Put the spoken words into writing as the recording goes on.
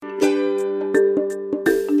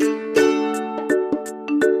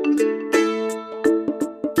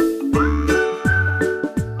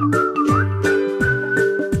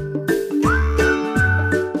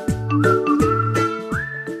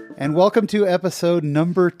welcome to episode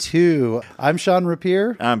number 2. I'm Sean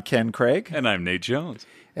Rapier. I'm Ken Craig. And I'm Nate Jones.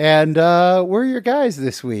 And we're your guys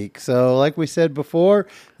this week. So like we said before,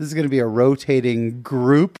 this is going to be a rotating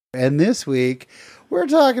group. And this week, we're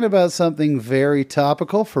talking about something very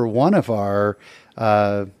topical for one of our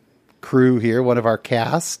crew here, one of our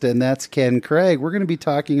cast, and that's Ken Craig. We're going to be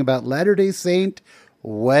talking about Latter-day Saint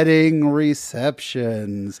wedding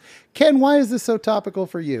receptions. Ken, why is this so topical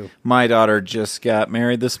for you? My daughter just got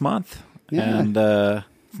married this month. Yeah. And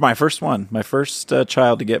my first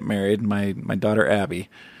child to get married, my daughter Abby.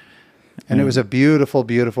 And it was a beautiful,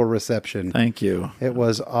 beautiful reception. Thank you. It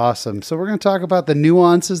was awesome. So we're going to talk about the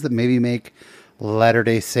nuances that maybe make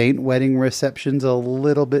Latter-day Saint wedding receptions a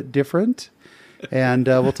little bit different. And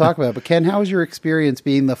we'll talk about it. But Ken, how was your experience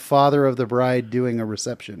being the father of the bride doing a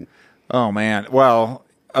reception? Oh, man. Well,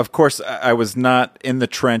 of course, I was not in the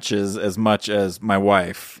trenches as much as my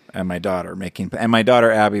wife and my daughter and my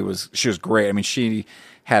daughter Abby was great. I mean, she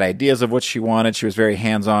had ideas of what she wanted. She was very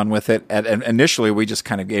hands-on with it. And initially, we just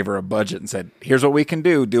kind of gave her a budget and said, "Here's what we can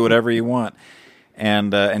do. Do whatever you want."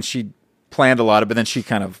 And she planned a lot of, but then she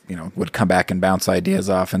kind of would come back and bounce ideas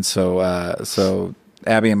off. And so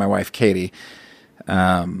Abby and my wife Katie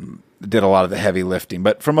did a lot of the heavy lifting.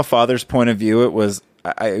 But from a father's point of view, it was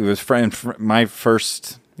my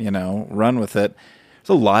first run with it. There's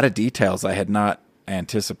a lot of details I had not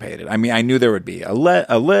anticipated. I mean, I knew there would be a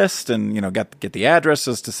list, and get the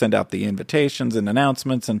addresses to send out the invitations and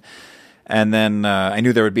announcements, and then I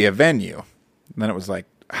knew there would be a venue. And then it was like,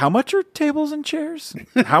 how much are tables and chairs?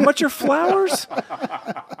 How much are flowers?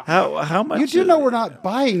 How much? You do know we're not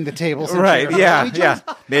buying the tables and right, chairs. Yeah.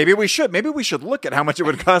 Maybe we should look at how much it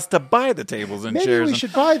would cost to buy the tables and chairs. Maybe we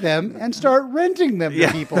should buy them and start renting them to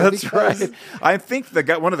people. That's right. I think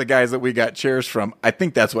one of the guys that we got chairs from, I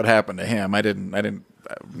think that's what happened to him. I didn't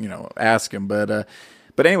ask him, but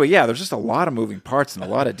anyway, yeah, there's just a lot of moving parts and a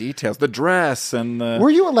lot of details. The dress and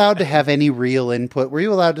Were you allowed to have any real input? Were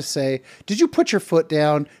you allowed to say, did you put your foot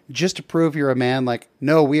down just to prove you're a man? Like,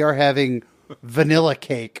 no, we are having vanilla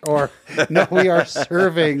cake, or no, we are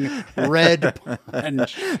serving red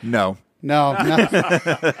punch. No. No.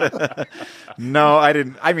 No, I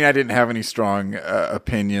didn't. I mean, I didn't have any strong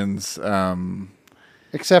opinions.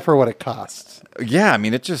 Except for what it costs. Yeah, I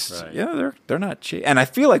mean, it just they're not cheap, and I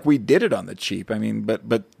feel like we did it on the cheap. I mean,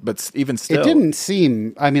 but even still, it didn't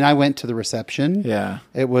seem. I mean, I went to the reception. Yeah,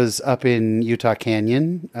 it was up in Utah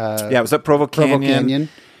Canyon. It was at Provo Canyon,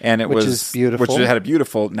 and which is beautiful. Which had a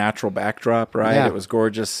beautiful natural backdrop. Right, it was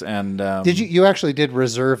gorgeous. And did you actually did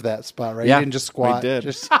reserve that spot? Right, yeah, you didn't just squat. We did.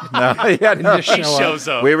 Just shows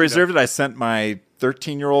up. We reserved it. I sent my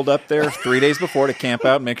 13-year-old up there 3 days before to camp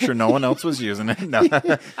out and make sure no one else was using it. No,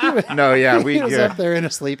 he was up there in a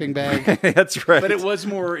sleeping bag. That's right. But it was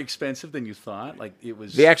more expensive than you thought. Like it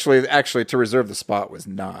was. Actually to reserve the spot was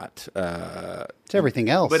not. It's everything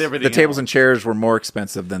else. But everything. The tables and chairs were more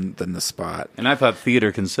expensive than the spot. And I thought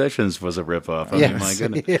Theater Concessions was a ripoff. I mean, my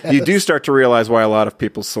goodness. Yes. You do start to realize why a lot of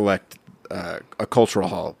people select a cultural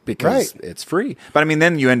hall, because it's free. But I mean,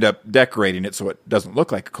 then you end up decorating it so it doesn't look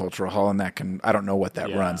like a cultural hall, and I don't know what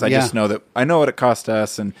that runs. I just know that I know what it cost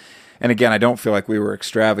us, and again, I don't feel like we were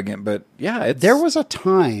extravagant, but there was a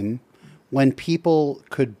time when people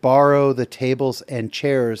could borrow the tables and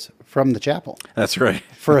chairs from the chapel. That's right.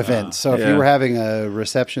 For events. So if you were having a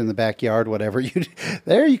reception in the backyard, whatever, you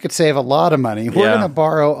could save a lot of money. We're going to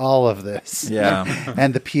borrow all of this. Yeah.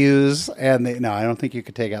 And the pews, no, I don't think you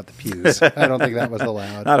could take out the pews. I don't think that was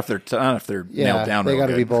allowed. Not if they're nailed down. They got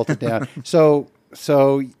to be bolted down. So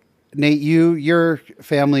Nate, your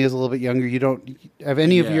family is a little bit younger. You don't have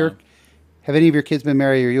any of your kids been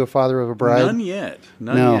married? Are you a father of a bride? None yet.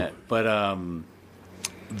 But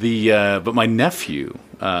but my nephew.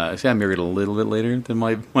 See, I married a little bit later than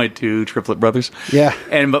my two triplet brothers. Yeah.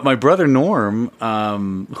 But my brother Norm,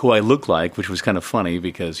 who I look like, which was kind of funny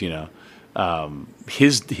because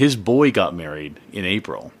his boy got married in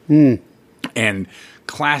April, and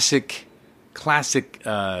classic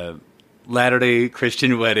Latter-day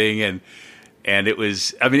Christian wedding, and it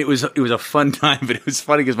was a fun time, but it was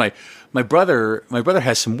funny because my brother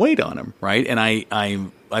has some weight on him, right, and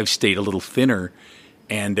I've stayed a little thinner.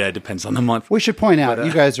 And depends on the month. We should point out,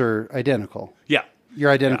 you guys are identical. Yeah.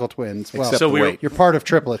 You're identical twins. Well, Except the weight. You're part of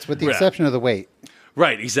triplets, with the exception of the weight.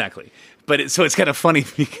 Right, exactly. But it's kind of funny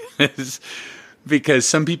because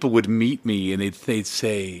some people would meet me and they'd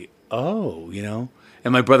say, "Oh,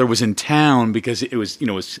 and my brother was in town because it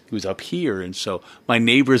was up here, and so my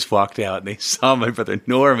neighbors walked out and they saw my brother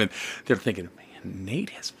Norm, and they're thinking, "Man, Nate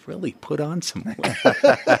has really put on some weight.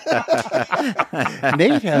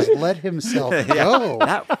 Nate has let himself go.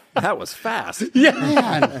 That was fast.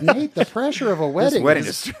 Man, Nate, the pressure of a wedding. This wedding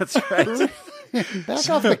is that's right. Back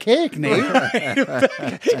off the cake, Nate.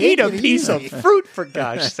 Eat a piece of fruit, for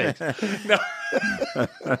gosh sake.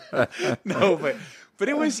 No, but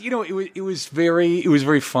it was, it was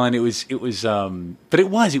very fun. It was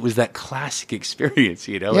that classic experience,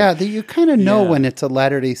 Yeah, you kind of know when it's a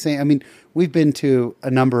Latter-day Saint. I mean, we've been to a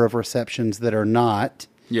number of receptions that are not.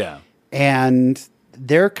 Yeah. And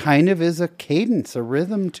there kind of is a cadence, a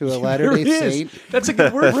rhythm to a Latter-day Saint. That's a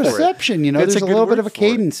good word for reception. it. There's a little bit of a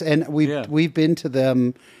cadence, and we've been to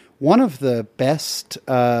them. One of the best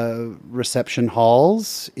reception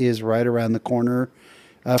halls is right around the corner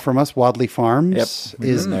from us, Wadley Farms. Yep.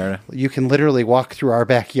 Is there. You can literally walk through our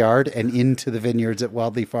backyard and into the vineyards at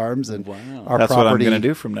Wadley Farms, and our That's property, what I'm going to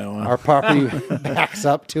do from now on. Our property backs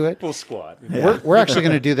up to it. Full squad. We're actually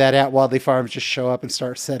going to do that at Wadley Farms. Just show up and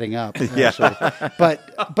start setting up. Actually.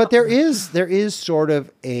 But there is sort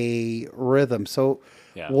of a rhythm. So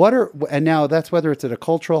and now that's whether it's at a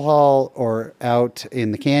cultural hall or out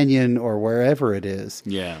in the canyon or wherever it is.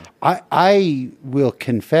 Yeah. I will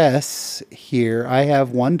confess here, I have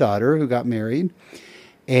one daughter who got married,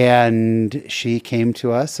 and she came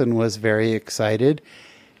to us and was very excited.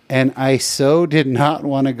 And I so did not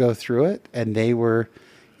want to go through it. And they were,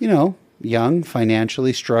 young,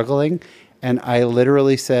 financially struggling. And I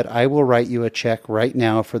literally said, I will write you a check right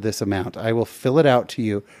now for this amount. I will fill it out to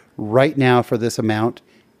you right now for this amount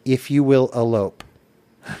if you will elope.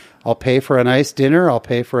 I'll pay for a nice dinner. I'll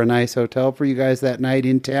pay for a nice hotel for you guys that night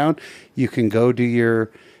in town. You can go do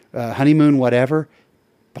your honeymoon, whatever.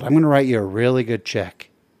 But I'm going to write you a really good check.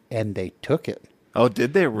 And they took it. Oh,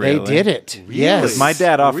 did they really? They did it. Really? Yes. My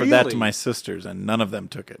dad offered that to Really? my sisters, and none of them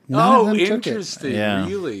took it. None of them took it. Interesting. Yeah.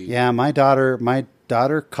 Really? Yeah, my daughter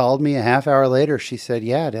called me a half hour later. She said,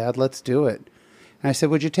 "Yeah, Dad, let's do it." And I said,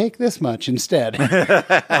 "Would you take this much instead?"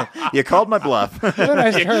 You called my bluff. Then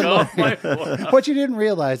I started what you didn't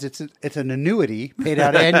realize, it's an annuity paid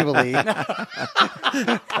out annually,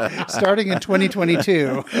 starting in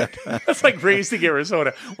 2022. That's like raising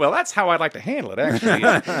Arizona. Well, that's how I'd like to handle it, actually.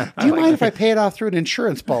 Do you mind if I pay it off through an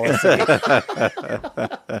insurance policy?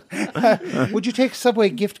 Would you take Subway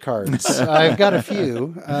gift cards? I've got a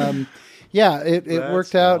few. It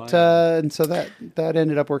worked out, and so that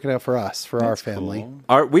ended up working out for us, for our family.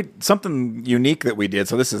 Cool. Something unique that we did.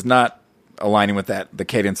 So this is not aligning with the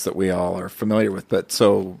cadence that we all are familiar with. But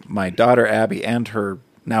so my daughter Abby and her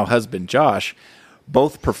now husband Josh,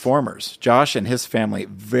 both performers. Josh and his family,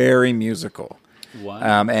 very musical.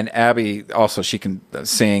 Wow. And Abby also, she can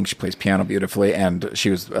sing. She plays piano beautifully, and she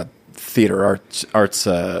was a theater arts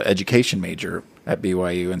education major at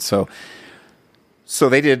BYU, and so. So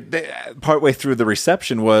partway through the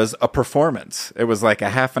reception was a performance. It was like a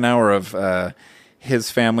half an hour of his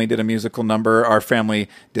family did a musical number. Our family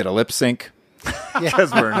did a lip sync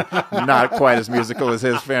because we're not quite as musical as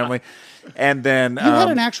his family. And then you had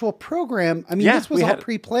an actual program. I mean, this was all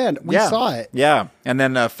pre-planned. We saw it. Yeah, and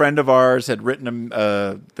then a friend of ours had written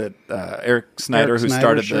Eric Snyder, who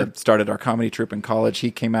started our comedy troupe in college.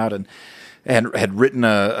 He came out and had written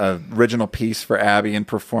a original piece for Abby and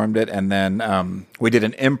performed it. And then we did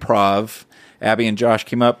an improv. Abby and Josh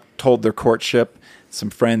came up, told their courtship. Some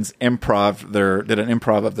friends did an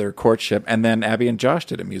improv of their courtship. And then Abby and Josh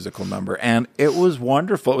did a musical number. And it was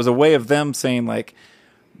wonderful. It was a way of them saying, like,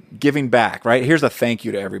 giving back, right? Here's a thank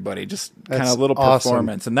you to everybody. Just kind of a little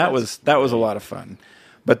performance. And that was a lot of fun.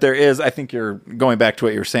 But there is, I think you're going back to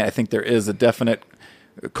what you were saying, I think there is a definite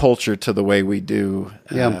culture to the way we do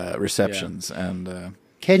receptions. And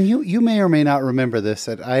Ken, you may or may not remember this.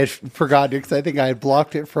 I had forgotten it because I think I had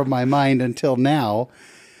blocked it from my mind until now.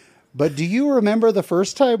 But do you remember the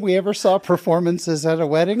first time we ever saw performances at a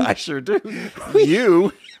wedding? I sure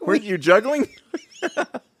do. Weren't you juggling?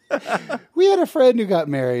 We had a friend who got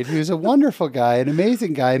married. He was a wonderful guy, an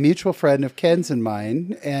amazing guy, a mutual friend of Ken's and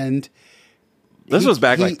mine. And this was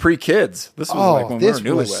back like pre-kids. This was like when we were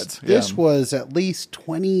newlyweds. This was at least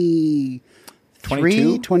 22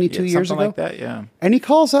 years ago. Like that, yeah. And he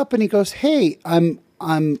calls up and he goes, "Hey, I'm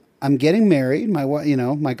getting married.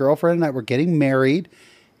 My girlfriend and I were getting married."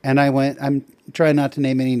 And I went, I'm trying not to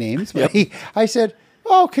name any names, but I said,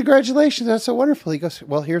 "Oh, congratulations. That's so wonderful." He goes,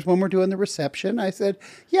 "Well, here's when we're doing the reception." I said,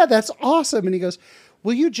 "Yeah, that's awesome." And he goes,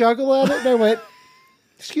 "Will you juggle at it?" And I went,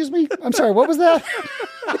 "Excuse me? I'm sorry, what was that?"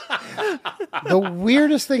 The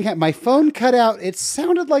weirdest thing happened. My phone cut out. It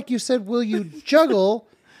sounded like you said, "Will you juggle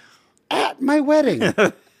at my wedding?"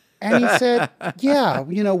 And he said, "Yeah,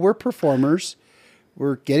 we're performers.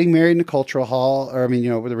 we're getting married in the cultural hall, or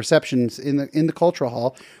the receptions in the cultural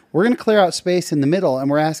hall. We're going to clear out space in the middle, and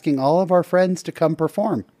we're asking all of our friends to come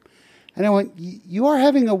perform. And I went, you are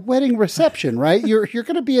having a wedding reception, right? You're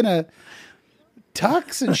going to be in a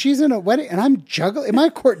tux, and she's in a wedding, and I'm juggling. Am I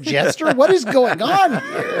a court jester? What is going on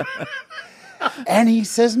here? And he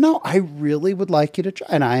says, no, I really would like you to try.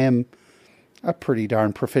 And I am a pretty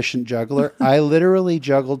darn proficient juggler. I literally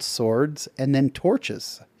juggled swords and then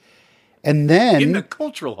torches. And then in the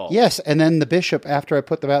cultural hall. Yes. And then the bishop, after I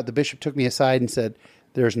put them out, the bishop took me aside and said,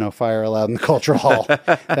 there's no fire allowed in the cultural hall.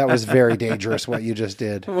 That was very dangerous what you just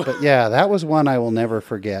did. But yeah, that was one I will never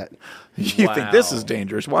forget. You think this is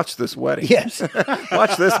dangerous? Watch this wedding. Yes.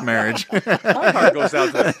 Watch this marriage. My heart goes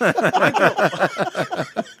out to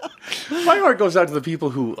my heart goes out to the people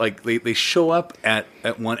who they show up at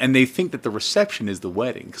one and they think that the reception is the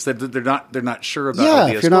wedding because they're not sure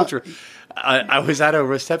about the culture. I was at a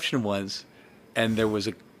reception once, and there was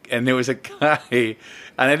a guy, and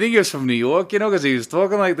I think he was from New York, because he was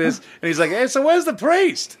talking like this, and he's like, "Hey, so where's the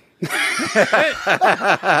priest? When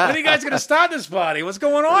are you guys going to start this party? What's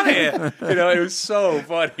going on here?" It was so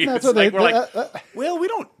funny. That's It's what well, we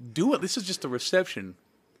don't do it. This is just a reception.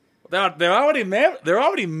 They're already married. They're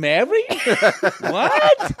already married.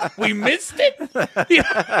 What? We missed it.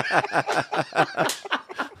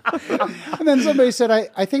 And then somebody said,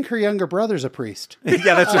 I think her younger brother's a priest. Yeah,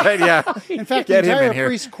 that's right. Yeah. In fact, Get the him in entire here.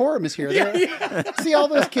 priest quorum is here. See all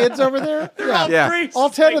those kids over there? Yeah. Priests. All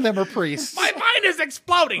 10 of them are priests. My mind is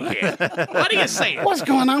exploding here. What are you saying? What's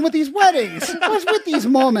going on with these weddings? What's with these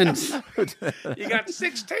moments? You got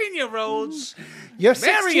 16-year-olds. Your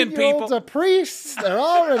Marrying 16-year-olds people. are priests. They're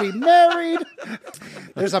already married.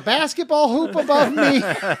 There's a basketball hoop above me.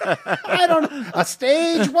 A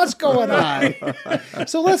stage. What's going on?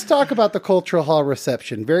 So let's talk about the cultural hall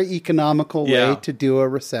reception. Very economical way to do a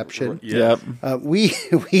reception. Yep. We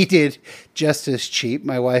did just as cheap.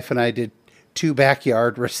 My wife and I did 2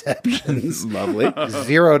 backyard receptions. Lovely.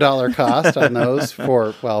 $0 cost on those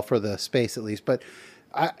for the space at least. But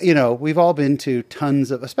we've all been to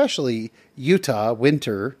tons of, especially Utah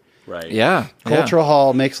winter. Right. Yeah. Cultural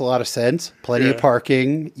hall makes a lot of sense. Plenty of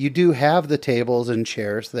parking. You do have the tables and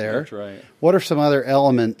chairs there. That's right. What are some other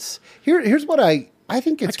elements? Here's what I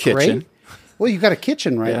think it's kitchen. great. Well, you've got a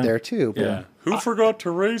kitchen right there too. But Yeah. Who forgot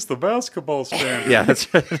to raise the basketball stand? Yeah,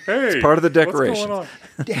 that's right. Hey, It's part of the decoration. What's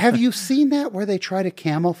going on? have you seen that where they try to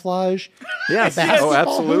camouflage? Yes. Basketball Oh,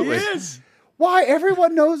 absolutely. Yes. Why?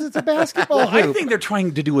 Everyone knows it's a basketball hoop. I think they're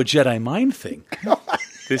trying to do a Jedi mind thing.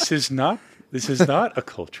 This is not a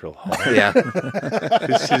cultural hall. Yeah.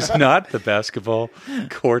 This is not the basketball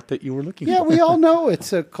court that you were looking Yeah, for. we all know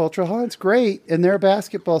it's a cultural hall. It's great, and there are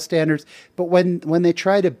basketball standards. But when they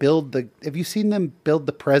try to build have you seen them build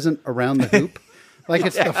the present around the hoop? Like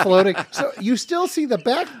it's the floating. So you still see the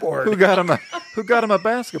backboard. Who got him a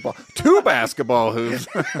basketball? 2 basketball hoops.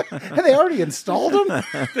 And they already installed them.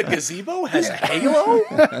 The gazebo has a halo?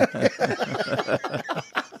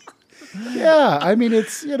 Yeah, I mean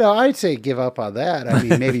it's I'd say give up on that. I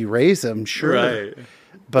mean maybe raise them, sure. Right.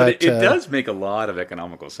 But it does make a lot of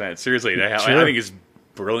economical sense. Seriously, I think it's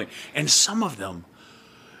brilliant. And some of them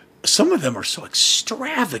are so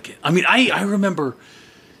extravagant. I mean, I remember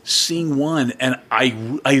seeing one, and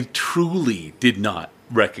I truly did not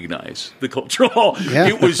recognize the cultural hall. Yeah.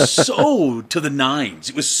 It was so to the nines.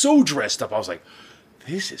 It was so dressed up. I was like,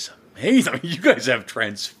 this is amazing. I mean, you guys have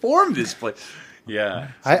transformed this place. Yeah.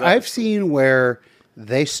 I've seen where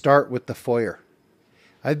they start with the foyer.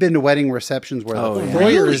 I've been to wedding receptions where the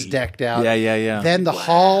foyer is decked out. Yeah. Then the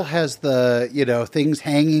hall has the, things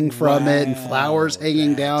hanging from it and flowers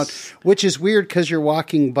hanging down, which is weird because you're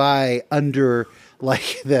walking by under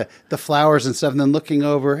like the flowers and stuff and then looking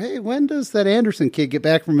over, hey, when does that Anderson kid get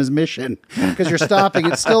back from his mission? Because you're stopping.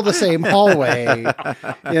 It's still the same hallway.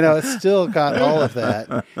 It's still got all of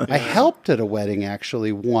that. I helped at a wedding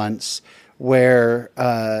actually once where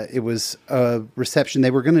it was a reception.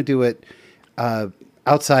 They were going to do it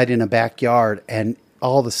outside in a backyard, and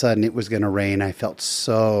all of a sudden it was going to rain. I felt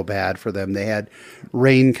so bad for them. They had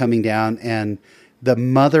rain coming down, and the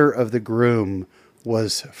mother of the groom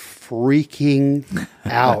was freaking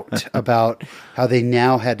out about how they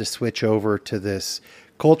now had to switch over to this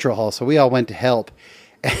cultural hall. So we all went to help.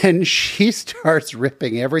 And she starts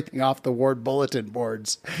ripping everything off the ward bulletin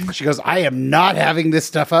boards. She goes, I am not having this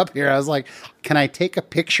stuff up here. I was like, can I take a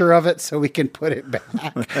picture of it so we can put it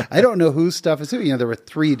back? I don't know whose stuff is who. There were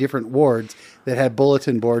 3 different wards that had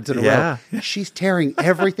bulletin boards in a row. She's tearing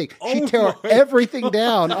everything. She tore everything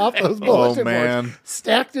down off those bulletin boards,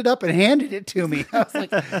 stacked it up and handed it to me. I was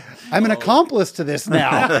like, I'm an accomplice to this now.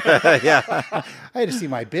 I had to see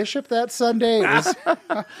my bishop that Sunday. It was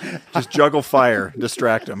Just juggle fire,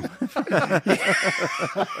 distract him.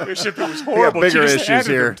 Bishop, it was We horrible. got bigger She just issues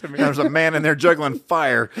handed here. them to me. There's a man in there juggling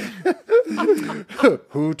fire.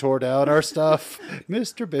 who tore down our stuff?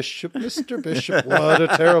 Mr. Bishop, Mr. Bishop, what a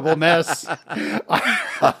terrible mess.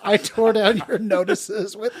 I tore down your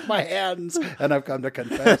notices with my hands, and I've come to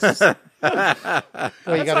confess. Well,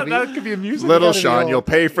 you gotta be, That could be amusing. Little gotta be Sean, old. you'll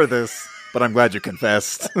pay for this, but I'm glad you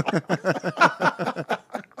confessed. oh,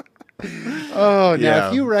 now Yeah.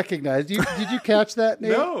 if you recognize, did you catch that,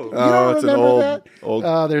 Nate? No. You don't it's an remember old- that?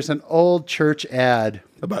 old- There's an old church ad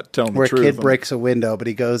About telling where the a truth. kid breaks a window, but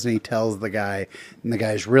he goes and he tells the guy, and the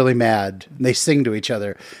guy's really mad. And they sing to each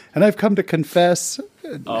other, and I've come to confess.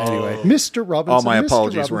 Anyway, Mr. Robinson. All my Mr.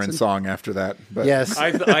 apologies were in Robinson. song after that. But Yes, I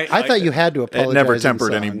I thought you had to apologize. it never in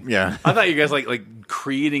tempered song. any. Yeah. I thought you guys like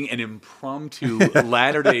creating an impromptu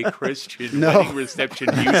Latter-day Christian No. wedding reception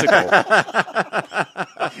musical.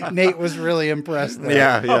 Nate was really impressed. There.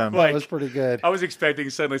 Yeah. That was pretty good. I was expecting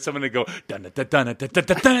suddenly someone to go dun dun dun dun dun dun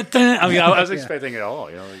dun dun. I mean, I was expecting it all.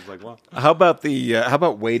 It's like, well, How about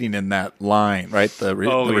waiting in that line, right? The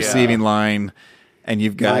yeah. receiving line, and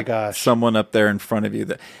you've My got gosh. someone up there in front of you.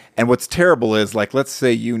 And what's terrible is, like, let's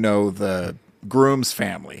say the groom's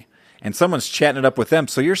family, and someone's chatting it up with them,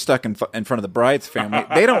 so you're stuck in front of the bride's family.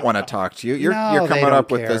 They don't want to talk to you. You're No, you're they coming don't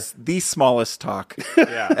up with care. the smallest talk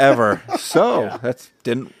ever. So that's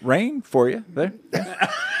didn't rain for you there.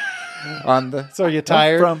 On the So you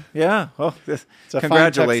tired? Oh, a fine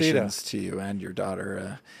congratulations to you and your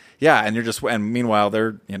daughter. And you're just meanwhile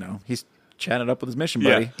they're he's chatting it up with his mission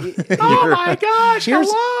buddy. oh my gosh,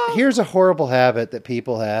 Here's a horrible habit that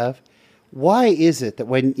people have. Why is it that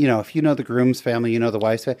when, if you know the groom's family, you know the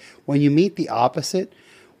wife's family, when you meet the opposite,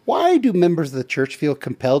 why do members of the church feel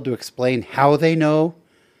compelled to explain how they know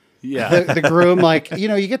the groom? Like,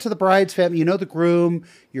 you get to the bride's family, you know the groom,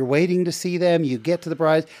 you're waiting to see them, you get to the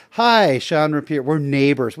bride's. Hi, Sean Rapier. We're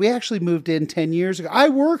neighbors. We actually moved in 10 years ago. I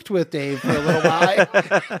worked with Dave for a little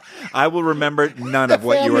while. I will remember none of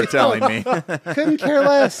what you are telling me. Couldn't care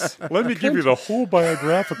less. Let me give you the whole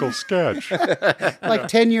biographical sketch. Like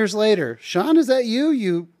 10 years later, Sean, is that you?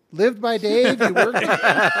 You lived by Dave? You worked?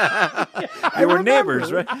 They were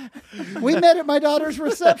neighbors, right? We met at my daughter's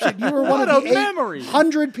reception. You were one What of a the memory.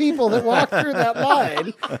 800 people that walked through that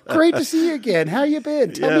line. Great to see you again. How you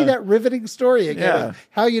been? Tell me that riveting story again. Yeah. Of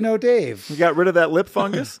how you know Dave. You got rid of that lip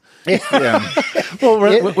fungus? Yeah.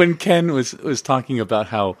 Well, when Ken was talking about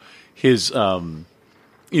how his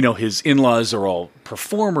his in-laws are all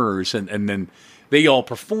performers, and then they all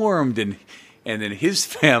performed, and then his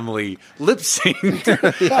family lip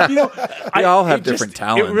synced. We all have different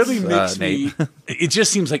talents, It really makes Nate. me. It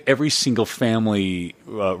just seems like every single family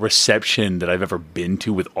reception that I've ever been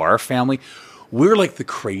to with our family, we're like the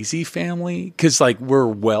crazy family because like we're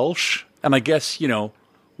Welsh, and I guess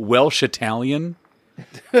Welsh Italian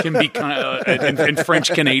can be kind of and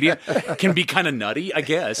French Canadian can be kind of nutty. I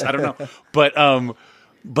guess I don't know,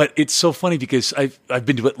 but it's so funny because I've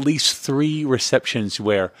been to at least 3 receptions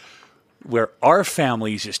where our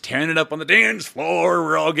family's just tearing it up on the dance floor,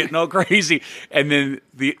 we're all getting all crazy, and then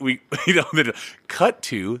then cut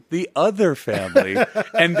to the other family,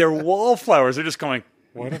 and their wallflowers are just going,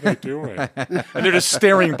 "What are they doing?" And they're just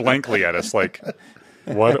staring blankly at us, like,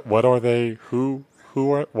 "What are they? Who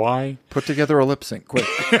are? Why?" Put together a lip sync, quick.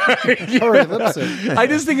 Hurry, lip sync. I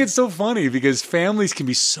just think it's so funny because families can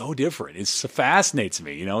be so different. It fascinates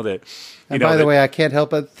me, that. And by the way, I can't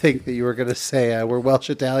help but think that you were going to say we're Welsh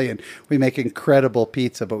Italian. We make incredible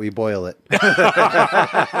pizza, but we boil it.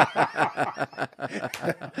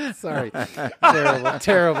 Sorry.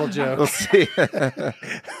 Terrible joke. We'll see. Sorry,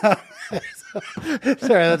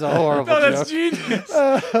 that's a horrible that's joke. genius.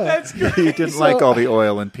 That's great. You didn't like all the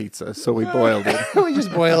oil in pizza, so we boiled it. We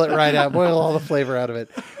just boil it right out, boil all the flavor out of it.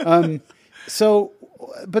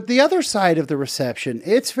 But the other side of the reception,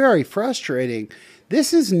 it's very frustrating.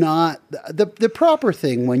 This is not the proper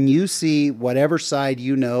thing when you see whatever side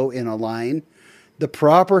you know in a line. The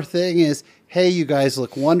proper thing is, hey, you guys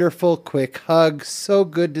look wonderful. Quick hug. So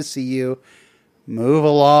good to see you. Move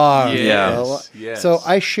along. Yes. So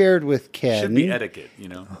I shared with Ken. Should be etiquette,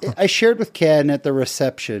 I shared with Ken at the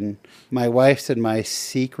reception my wife's and my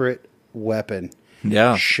secret weapon.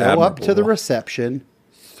 Yeah. Show up to the reception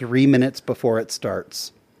 3 minutes before it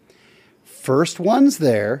starts. First one's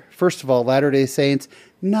there. First of all, Latter-day Saints,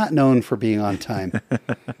 not known for being on time.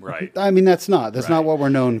 Right. I mean, that's not what we're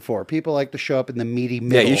known for. People like to show up in the meaty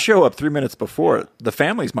middle. Yeah, you show up 3 minutes before. The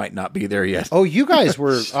families might not be there yet. Oh, you guys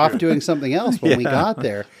were off doing something else when we got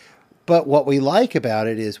there. But what we like about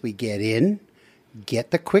it is we get in,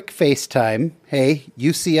 get the quick FaceTime. Hey,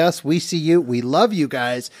 you see us, we see you. We love you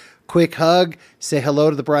guys. Quick hug, say hello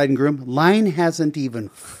to the bride and groom. Line hasn't even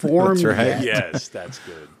formed That's right. yet. Yes, that's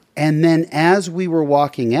good. And then as we were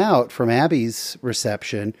walking out from Abby's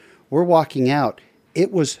reception, we're walking out.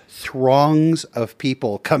 It was throngs of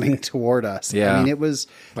people coming toward us. Yeah. I mean, it was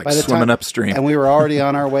Like by the swimming time, upstream. and we were already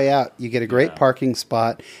on our way out. You get a great parking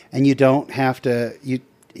spot, and you don't have to.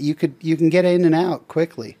 You can get in and out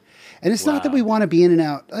quickly. And it's not that we want to be in and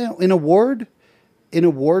out. In a ward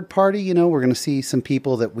party, we're going to see some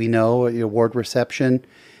people that we know at your ward reception.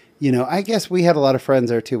 I guess we had a lot of friends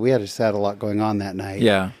there too. We just had a lot going on that night.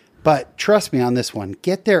 Yeah. But trust me on this one.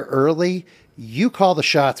 Get there early. You call the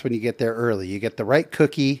shots when you get there early. You get the right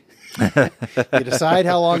cookie. You decide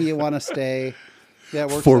how long you want to stay. Yeah,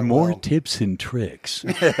 it works For out more well. tips and tricks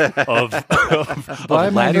of Buy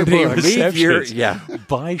my new Latter-day book. receptions,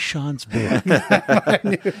 buy Sean's book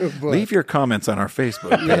Leave your comments on our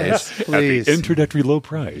Facebook page. Yes, please. introductory low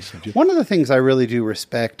price. One of the things I really do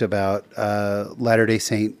respect about Latter-day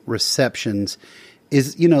Saint receptions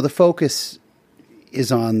is, the focus is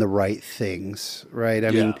on the right things, right?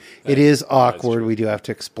 I mean, it is awkward. We do have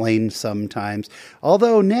to explain sometimes.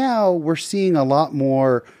 Although now we're seeing a lot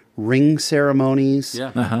more ring ceremonies.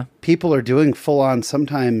 Yeah. People are doing full-on,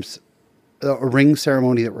 sometimes a ring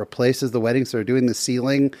ceremony that replaces the wedding. So they're doing the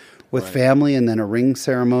sealing with family and then a ring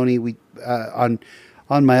ceremony. We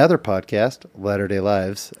on my other podcast, Latter-day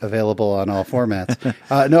Lives, available on all formats.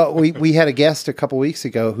 We had a guest a couple weeks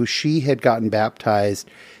ago who she had gotten baptized,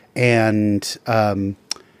 and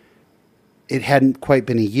it hadn't quite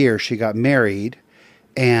been a year. She got married,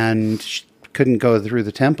 and she couldn't go through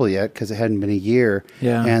the temple yet because it hadn't been a year.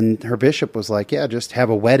 Yeah. And her bishop was like, yeah, just have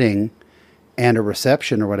a wedding and a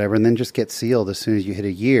reception or whatever, and then just get sealed as soon as you hit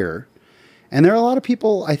a year. And there are a lot of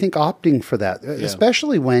people, I think, opting for that,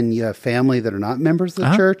 especially when you have family that are not members of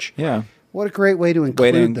the church. Yeah. What a great way to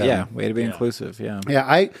include them. Way to be inclusive. Yeah.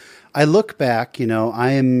 Yeah, I look back, I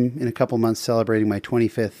am in a couple months celebrating my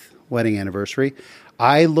 25th wedding anniversary.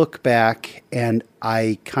 I look back and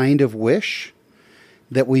I kind of wish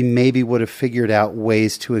that we maybe would have figured out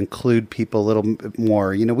ways to include people a little bit more.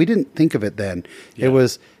 We didn't think of it then. Yeah. It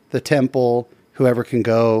was the temple, whoever can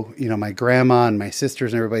go, my grandma and my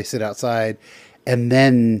sisters and everybody sit outside. And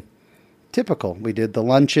then typical, we did the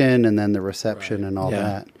luncheon and then the reception and all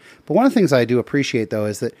that. But one of the things I do appreciate, though,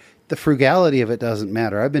 is that the frugality of it doesn't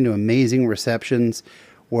matter. I've been to amazing receptions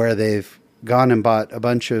where they've gone and bought a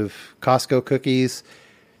bunch of Costco cookies.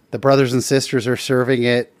 The brothers and sisters are serving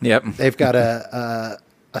it. Yep. They've got a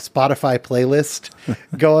Spotify playlist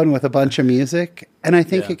going with a bunch of music. And I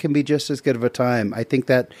think it can be just as good of a time. I think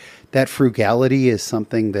that frugality is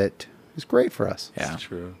something that is great for us. Yeah. That's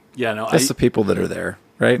true. Yeah, no, That's the people that are there,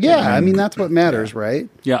 right? Yeah, I mean, that's what matters, right?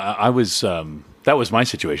 Yeah, I was. That was my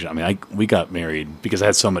situation. I mean, we got married because I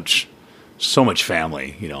had so much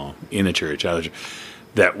family, in the church,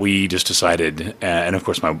 that we just decided. And of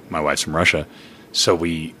course, my wife's from Russia, so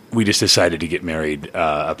we just decided to get married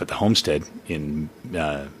up at the homestead in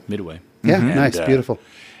Midway. Yeah, nice, beautiful.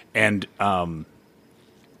 And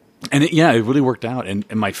it really worked out. And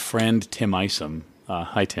my friend Tim Isom,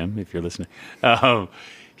 hi Tim, if you're listening,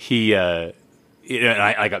 he. I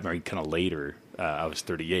got married kind of later. I was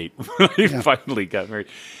 38 when I finally got married.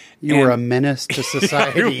 You were a menace to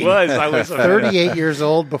society. I was 38 years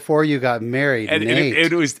old before you got married. And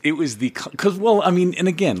it was because and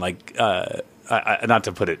again, like not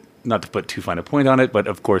to put too fine a point on it, but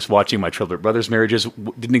of course, watching my Triplet brothers' marriages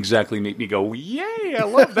didn't exactly make me go, "Yay, I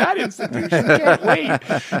love that institution! Can't wait."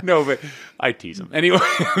 No, but I tease him anyway.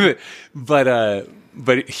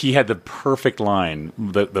 But he had the perfect line.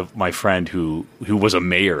 My friend who was a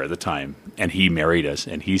mayor at the time, and he married us,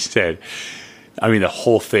 and he said, the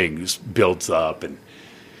whole thing just builds up, and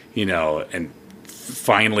and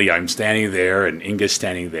finally I'm standing there, and Inga's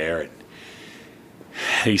standing there, and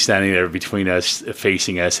he's standing there between us,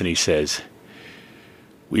 facing us, and he says,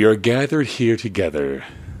 "We are gathered here together.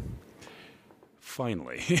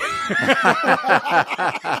 Finally."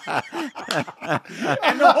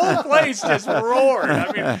 And the whole place just roared.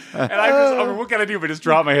 What can I do but just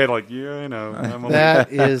drop my head like, yeah, I know.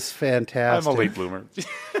 That is fantastic. I'm a late bloomer.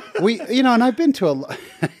 And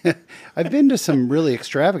I've been to some really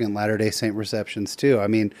extravagant Latter-day Saint receptions too. I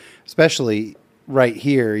mean, especially right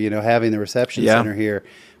here, having the reception center here.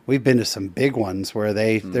 we've been to some big ones where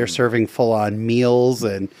they're serving full on meals,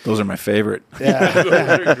 and Those are my favorite.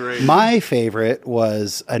 They're great. my favorite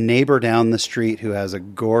was a neighbor down the street who has a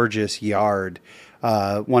gorgeous yard.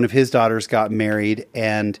 One of his daughters got married,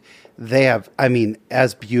 and they have, I mean,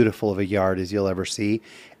 as beautiful of a yard as you'll ever see.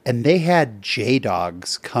 And they had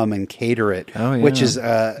J-Dogs come and cater it, Oh, yeah. which is,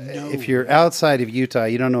 if you're outside of Utah,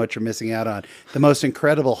 you don't know what you're missing out on. The most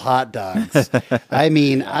incredible hot dogs. I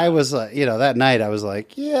mean, I was, that night I was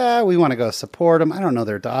like, yeah, we want to go support them. I don't know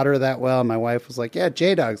their daughter that well. And my wife was like, yeah,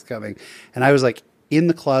 J-Dog's coming. And I was like, in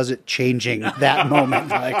the closet changing that moment,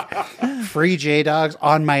 like free J-Dogs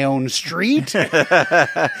on my own street.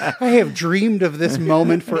 I have dreamed of this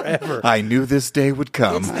moment forever. I knew this day would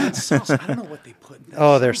come. That sauce, I don't know what they put in that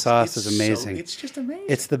Oh, their sauce is amazing. it's just amazing.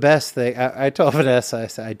 It's the best thing. I told Vanessa, I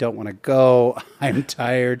said, I don't want to go. I'm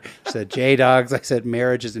tired. She said, J-Dogs. I said,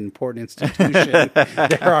 marriage is an important institution.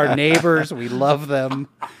 They're our neighbors. We love them.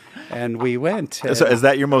 And we went. So is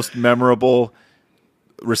that your most memorable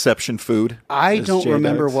reception food? I Is don't J-Dogs?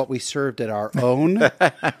 remember what we served at our own,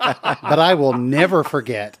 but I will never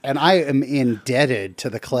forget. And I am indebted to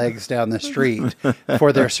the Cleggs down the street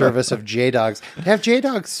for their service of J-Dogs. To have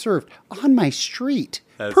J-Dogs served on my street,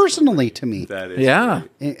 personally to me. that is Yeah.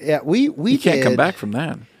 Yeah, we You can't did, come back from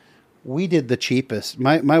that. We did the cheapest.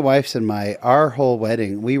 My wife's and our whole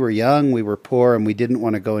wedding, we were young, we were poor, and we didn't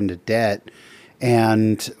want to go into debt.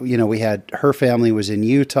 And, we had, her family was in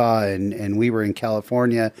Utah and we were in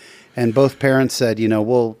California, and both parents said,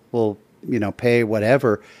 we'll pay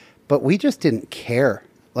whatever, but we just didn't care.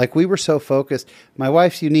 Like, we were so focused. My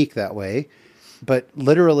wife's unique that way, but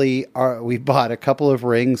literally we bought a couple of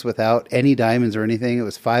rings without any diamonds or anything. It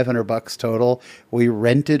was $500 total. We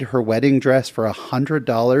rented her wedding dress for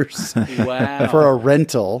 $100 Wow. for a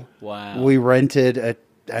rental. Wow. We rented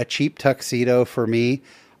a cheap tuxedo for me.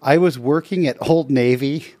 I was working at Old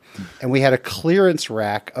Navy, and we had a clearance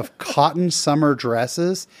rack of cotton summer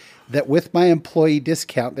dresses that with my employee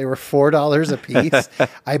discount, they were $4 a piece.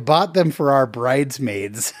 I bought them for our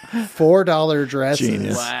bridesmaids, $4 dresses.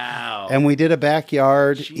 Genius. Wow. And we did a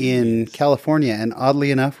backyard in California. And oddly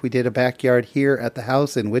enough, we did a backyard here at the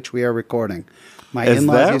house in which we are recording. My Is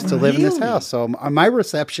in-laws that used to live in this really? house. So on my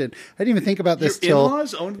reception, I didn't even think about this Your till...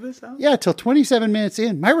 in-laws owned this house? Yeah, till 27 minutes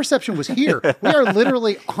in. My reception was here. We are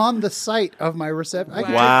literally on the site of my reception.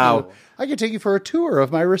 Wow. I could take you for a tour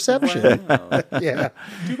of my reception. Yeah.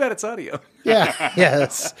 Too bad it's audio. Yeah.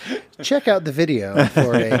 Yes. Check out the video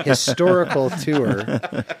for a historical tour.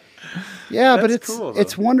 Yeah, but That's cool, though.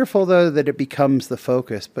 it's wonderful though that it becomes the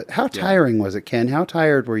focus. But how tiring was it, Ken? How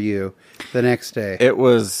tired were you the next day? It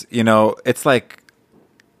was, it's like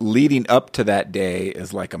leading up to that day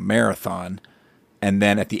is like a marathon, and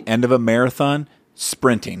then at the end of a marathon,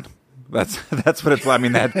 sprinting. That's what it's like. I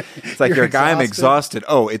mean, it's like You're I'm exhausted. exhausted.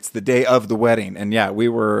 Oh, it's the day of the wedding, and yeah, we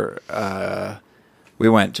went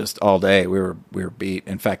just all day. We were beat.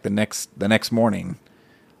 In fact, the next morning,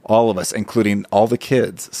 all of us, including all the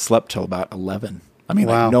kids, slept till about 11. I mean,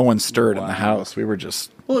 Wow. like, no one stirred in the house. We were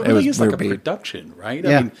just Well, it really is we like were a beat. production, right?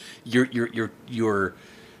 Yeah. I mean, you're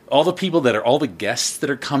all the people all the guests that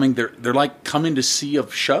are coming, they're like coming to see a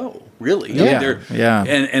show, really. I mean, Yeah, yeah.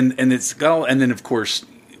 And it's got all, and then of course,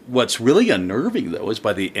 what's really unnerving though is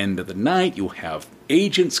by the end of the night you have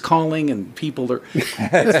agents calling and people are.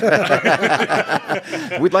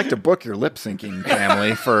 We'd like to book your lip syncing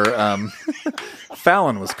family for.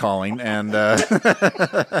 Fallon was calling, and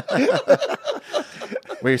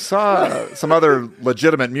we saw some other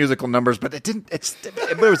legitimate musical numbers, but it didn't.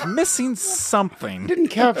 But it was missing something. Didn't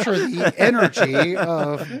capture the energy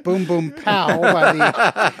of Boom Boom Pow by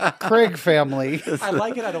the Craig family. I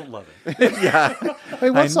like it. I don't love it.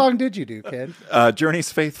 Wait, what song did you do, Ken?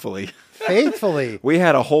 Journeys Faithfully. Faithfully. We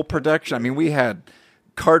had a whole production. I mean, we had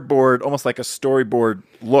cardboard, almost like a storyboard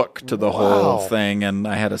look to the whole thing, and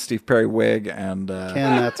I had a Steve Perry wig, and Ken,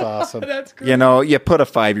 that's awesome. That's great. you put a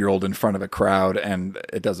 5-year-old in front of a crowd, and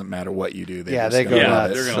it doesn't matter what you do. Yeah, just they go gonna nuts.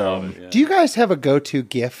 love it. They're gonna So- love it. Yeah. Do you guys have a go-to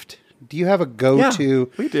gift? Do you have a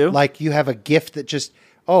go-to? Yeah, we do. Like you have a gift that just,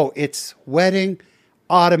 it's wedding,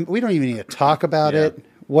 autumn. We don't even need to talk about Yeah. it.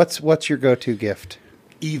 What's your go-to gift?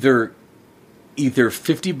 Either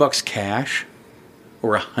 $50 cash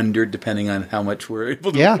or $100, depending on how much we're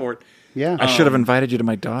able to Yeah. afford. Yeah. I should have invited you to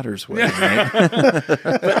my daughter's wedding, right?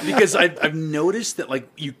 But because I've noticed that, like,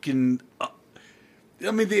 you can.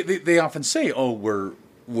 I mean, they often say, "Oh, we're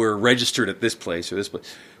registered at this place or this place,"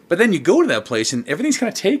 but then you go to that place and everything's kind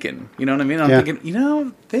of taken. You know what I mean? I'm Yeah.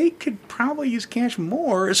 thinking, they could probably use cash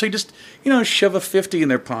more. So you just, shove a 50 in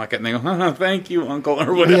their pocket and they go, "Thank you, Uncle,"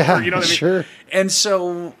 or whatever. Yeah, you know what I mean? sure. And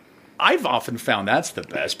so I've often found that's the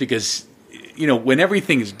best because when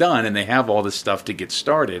everything's done and they have all this stuff to get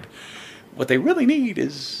started, what they really need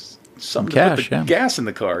is some cash, to put the gas in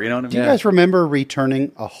the car. You know what I mean? Do you guys remember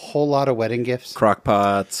returning a whole lot of wedding gifts? Crock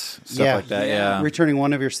pots, stuff like that. Yeah. Returning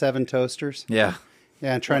one of your 7 toasters. Yeah.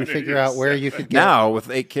 Yeah, and trying to figure out where you could get. Now, with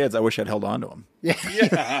 8 kids, I wish I'd held on to them. Yeah.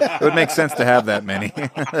 It would make sense to have that many.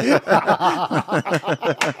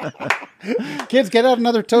 Kids, get out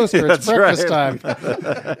another toaster. It's breakfast time.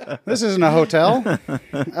 This isn't a hotel.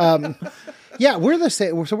 Yeah, we're the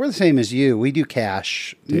same. So we're the same as you. We do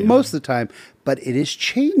cash most of the time, but it is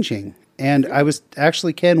changing. And I was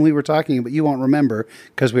actually, Ken, we were talking, but you won't remember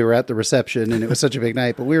because we were at the reception and it was such a big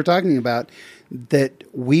night. But we were talking about that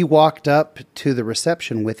we walked up to the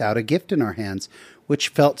reception without a gift in our hands, which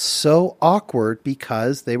felt so awkward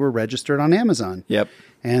because they were registered on Amazon. Yep.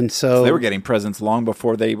 And so they were getting presents long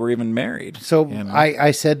before they were even married. So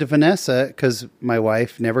I said to Vanessa, because my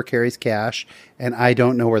wife never carries cash and I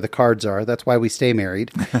don't know where the cards are. That's why we stay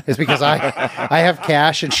married, is because I have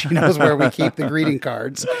cash and she knows where we keep the greeting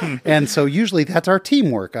cards. And so usually that's our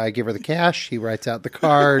teamwork. I give her the cash. She writes out the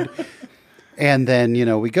card. And then,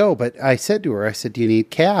 we go. But I said to her, do you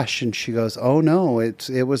need cash? And she goes, oh, no,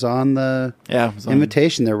 it was on the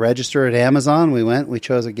invitation. They're registered at Amazon. We went, we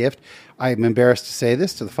chose a gift. I'm embarrassed to say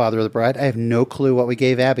this to the father of the bride. I have no clue what we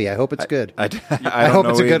gave Abby. I hope it's good. I hope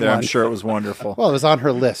it's a good one. I'm sure it was wonderful. Well, it was on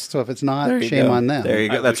her list. So if it's not, shame on them. There you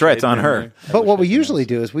go. That's right. It's on her. But what we usually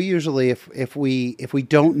do is if we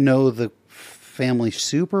don't know the family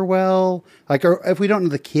super well, or if we don't know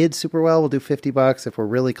the kids super well, we'll do $50. If we're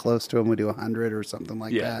really close to them, we do 100 or something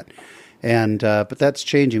like that. And but that's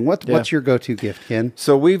changing. What's your go-to gift, Ken?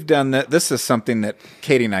 So we've done that. This is something that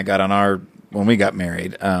Katie and I got on when we got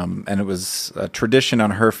married, and it was a tradition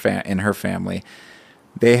on in her family.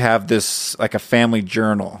 They have this like a family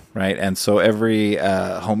journal, right? And so every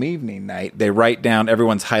home evening night, they write down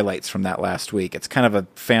everyone's highlights from that last week. It's kind of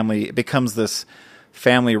it becomes this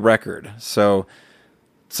family record. So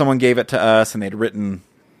someone gave it to us and they'd written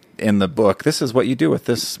in the book, this is what you do with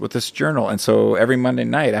this journal. And so every Monday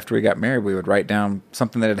night after we got married, we would write down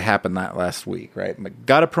something that had happened that last week, right? Like,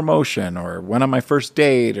 got a promotion, or went on my first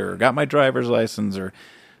date, or got my driver's license, or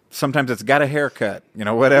sometimes it's got a haircut,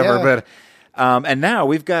 whatever. Yeah. But and now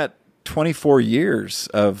we've got 24 years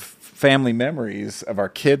of family memories of our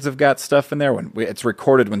kids have got stuff in there. It's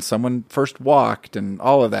recorded when someone first walked and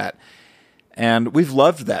all of that. And we've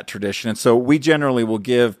loved that tradition. And so we generally will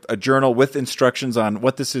give a journal with instructions on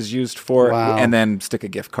what this is used for, and then stick a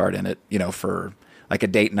gift card in it, for like a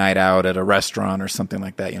date night out at a restaurant or something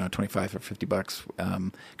like that, $25 or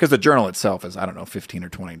 $50. Because the journal itself is, I don't know, $15 or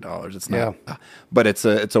 $20. It's not, but it's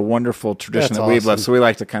a wonderful tradition that we've loved. So we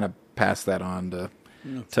like to kind of pass that on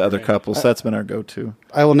to other couples. So that's been our go-to.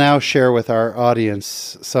 I will now share with our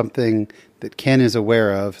audience something that Ken is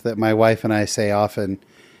aware of that my wife and I say often,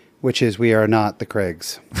 which is we are not the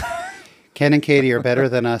Craigs. Ken and Katie are better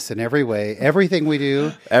than us in every way. Everything we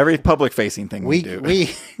do. Every public-facing thing we do.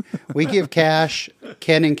 We give cash.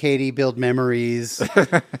 Ken and Katie build memories.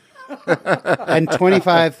 And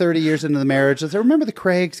 25, 30 years into the marriage, I remember the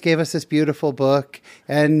Craigs gave us this beautiful book.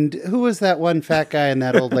 And who was that one fat guy and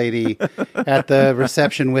that old lady at the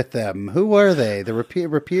reception with them? Who were they? The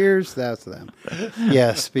Rapiers? That's them.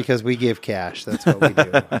 Yes, because we give cash. That's what we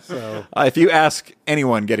do. So, if you ask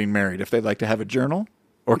anyone getting married if they'd like to have a journal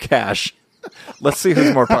or cash, let's see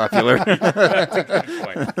who's more popular.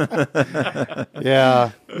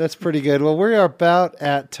 Yeah, that's pretty good. Well, we are about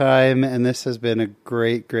at time, and this has been a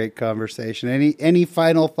great, great conversation. Any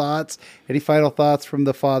final thoughts? Any final thoughts from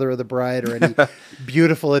the father of the bride, or any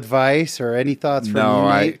beautiful advice, or any thoughts from you,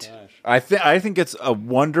 Nate? I think it's a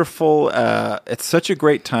wonderful. It's such a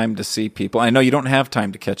great time to see people. I know you don't have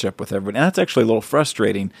time to catch up with everybody, and that's actually a little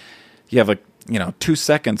frustrating. You have 2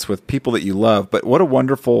 seconds with people that you love, but what a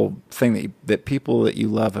wonderful thing that people that you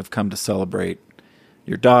love have come to celebrate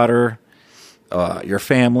your daughter, your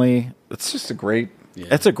family. It's just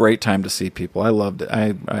it's a great time to see people. I loved it.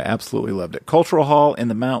 I absolutely loved it. Cultural Hall in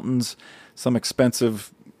the mountains, some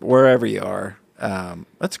expensive, wherever you are.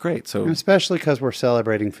 That's great. So, especially because we're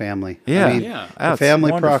celebrating family. Yeah, I mean, the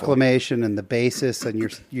family proclamation and the basis, and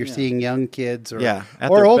you're seeing young kids or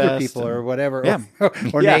older people or whatever,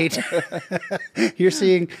 or Nate. You're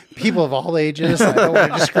seeing people of all ages. I don't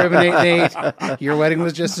want to discriminate, Nate. Your wedding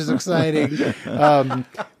was just as exciting,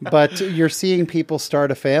 but you're seeing people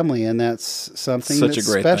start a family, and that's something such that's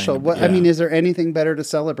a great special. thing. I mean, is there anything better to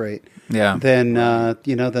celebrate? Than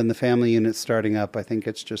than the family unit starting up? I think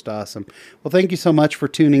it's just awesome. Well, thank you so much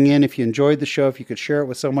for tuning in. If you enjoyed the show, if you could share it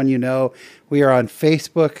with someone you know, we are on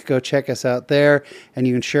Facebook. Go check us out there, and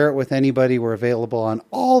you can share it with anybody. We're available on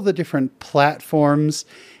all the different platforms.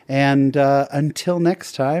 And until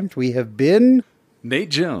next time, we have been Nate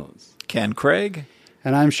Jones. Ken Craig.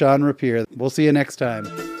 And I'm Sean Rapier. We'll see you next time.